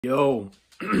Yo,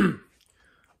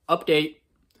 update.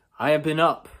 I have been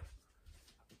up.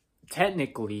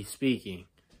 Technically speaking,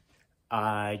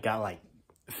 I got like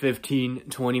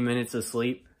 15-20 minutes of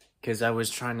sleep because I was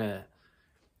trying to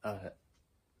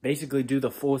basically do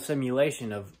the full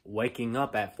simulation of waking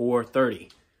up at 4:30.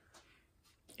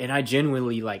 And I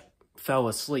genuinely fell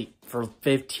asleep for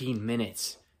 15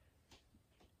 minutes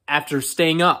after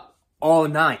staying up all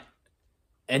night.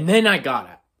 And then I got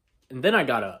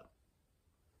up.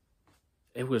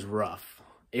 It was rough.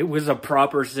 It was a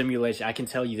proper simulation, I can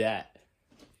tell you that.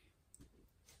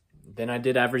 Then I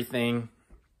did everything.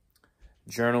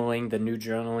 Journaling, the new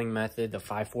journaling method, the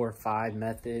 5-4-5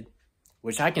 method,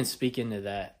 which I can speak into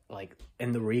that,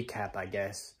 in the recap, I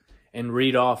guess, and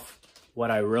read off what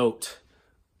I wrote.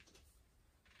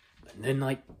 And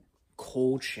then,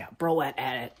 cold shower. Bro,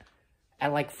 at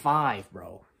 5,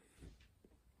 bro.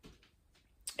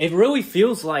 It really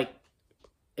feels like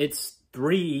it's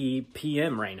 3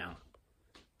 p.m. right now,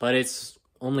 but it's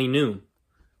only noon,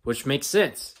 which makes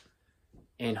sense.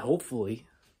 And hopefully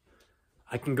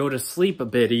I can go to sleep a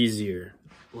bit easier.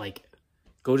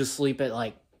 Go to sleep at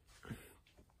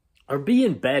or be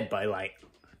in bed by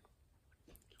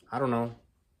I don't know,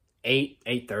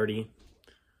 8:30.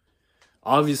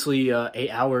 Obviously, 8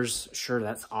 hours, sure,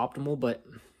 that's optimal, but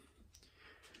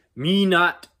me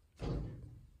not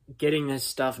getting this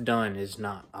stuff done is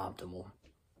not optimal.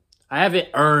 I haven't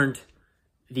earned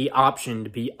the option to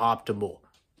be optimal.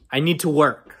 I need to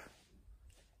work.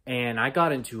 And I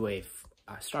got into I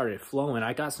started flowing.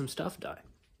 I got some stuff done.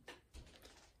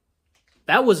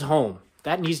 That was home.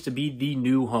 That needs to be the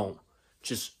new home.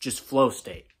 Just flow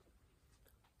state.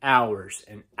 Hours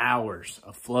and hours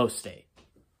of flow state.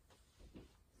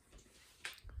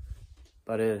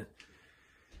 But it's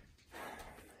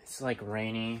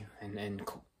rainy and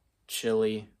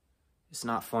chilly. It's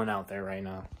not fun out there right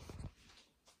now.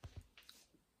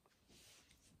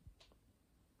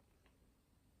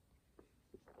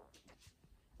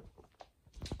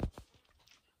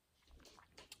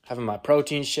 Having my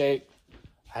protein shake.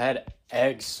 I had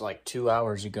eggs 2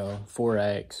 hours ago. 4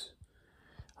 eggs.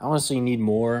 I honestly need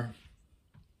more.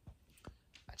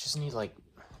 I just need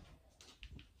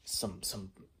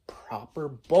some proper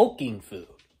bulking food.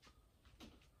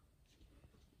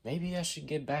 Maybe I should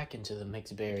get back into the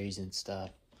mixed berries and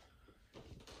stuff.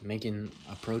 Making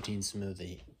a protein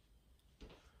smoothie.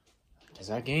 Because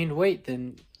I gained weight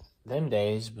them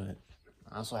days, but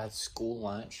I also had school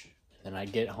lunch. Then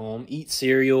I'd get home, eat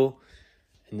cereal,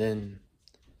 and then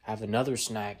have another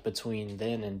snack between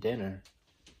then and dinner.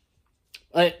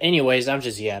 But anyways, I'm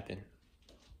just yapping.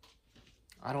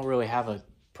 I don't really have a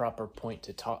proper point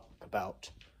to talk about.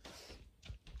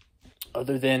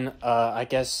 Other than, I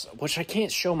guess, which I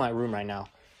can't show my room right now.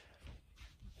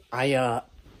 I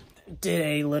did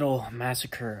a little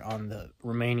massacre on the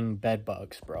remaining bed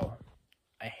bugs, bro.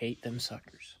 I hate them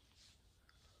suckers.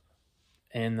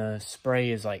 And the spray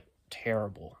is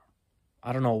terrible.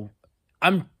 I don't know.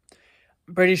 I'm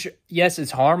pretty sure, yes,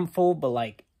 it's harmful, but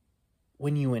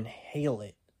when you inhale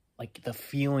it, the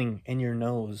feeling in your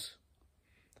nose,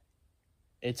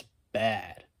 it's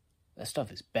bad. That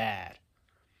stuff is bad.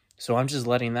 So I'm just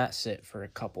letting that sit for a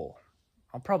couple.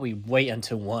 I'll probably wait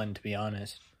until 1, to be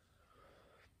honest.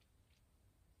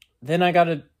 Then I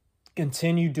gotta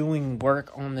continue doing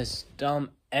work on this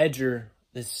dumb edger,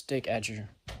 this stick edger.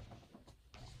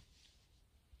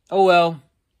 Oh well,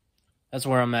 that's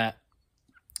where I'm at.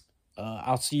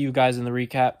 I'll see you guys in the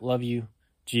recap. Love you.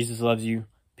 Jesus loves you.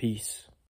 Peace.